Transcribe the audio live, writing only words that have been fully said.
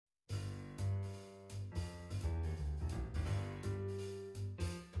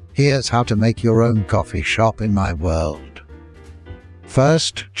Here's how to make your own coffee shop in MyWorld.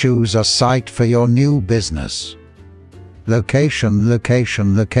 First, choose a site for your new business. Location,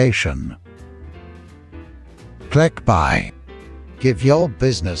 location, location. Click Buy. Give your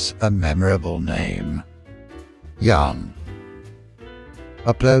business a memorable name. Young.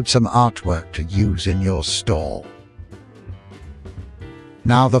 Upload some artwork to use in your store.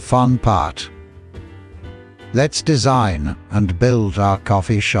 Now the fun part. Let's design and build our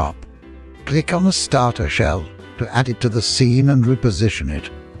coffee shop. Click on the starter shell to add it to the scene and reposition it.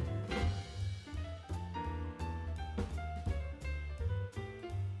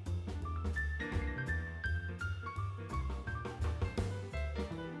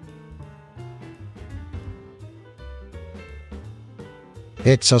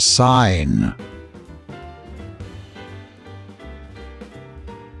 It's a sign.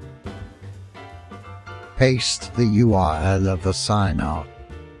 Paste the URL of the sign art.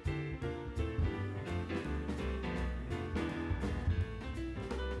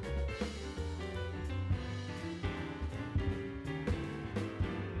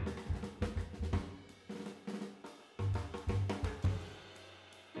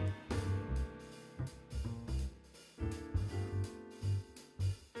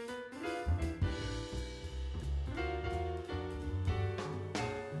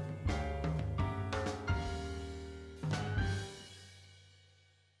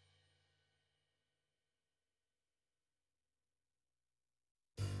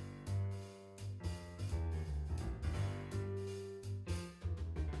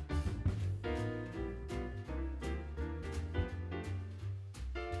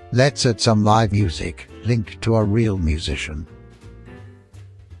 Let's add some live music, linked to a real musician.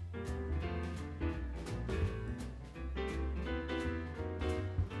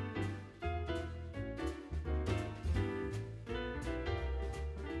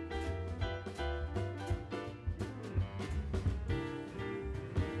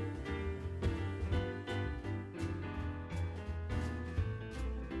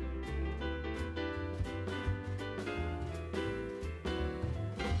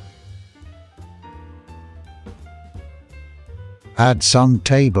 Add some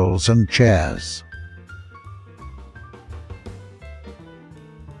tables and chairs.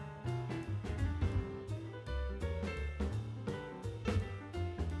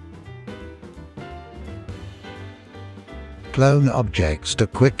 Clone objects to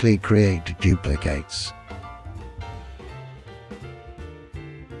quickly create duplicates.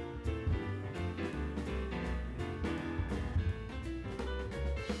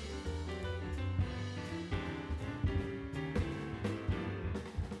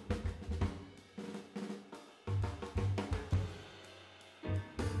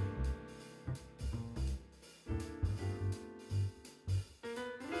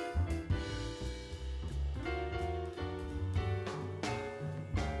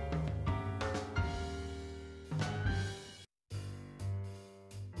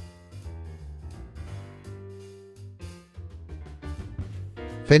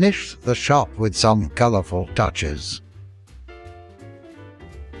 Finish the shop with some colorful touches.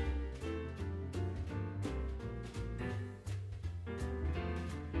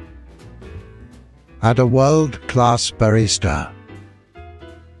 Add a world-class barista.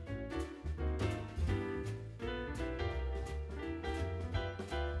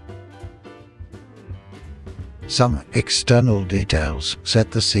 Some external details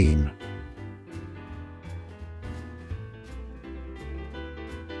set the scene.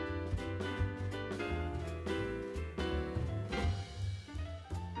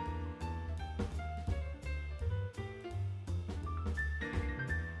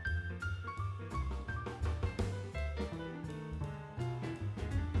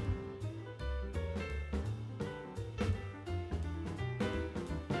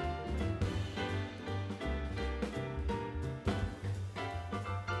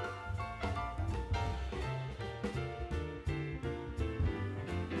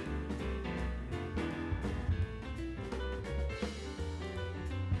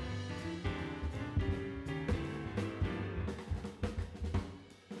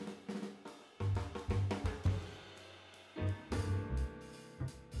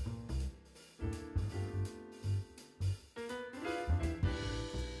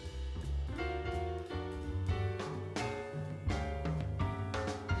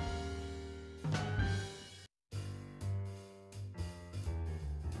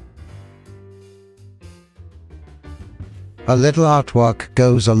 A little artwork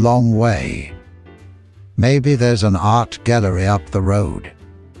goes a long way. Maybe there's an art gallery up the road.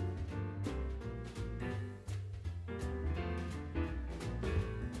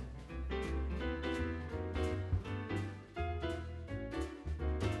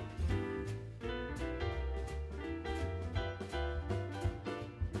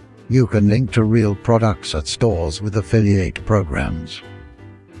 You can link to real products at stores with affiliate programs.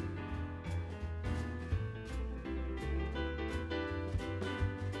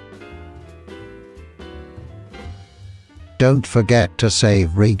 Don't forget to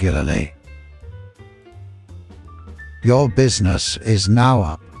save regularly. Your business is now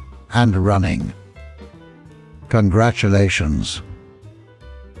up and running. Congratulations!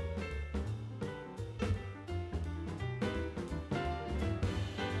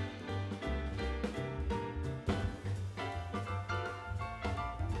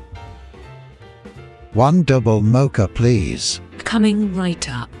 One double mocha, please. Coming right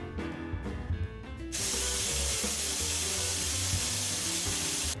up.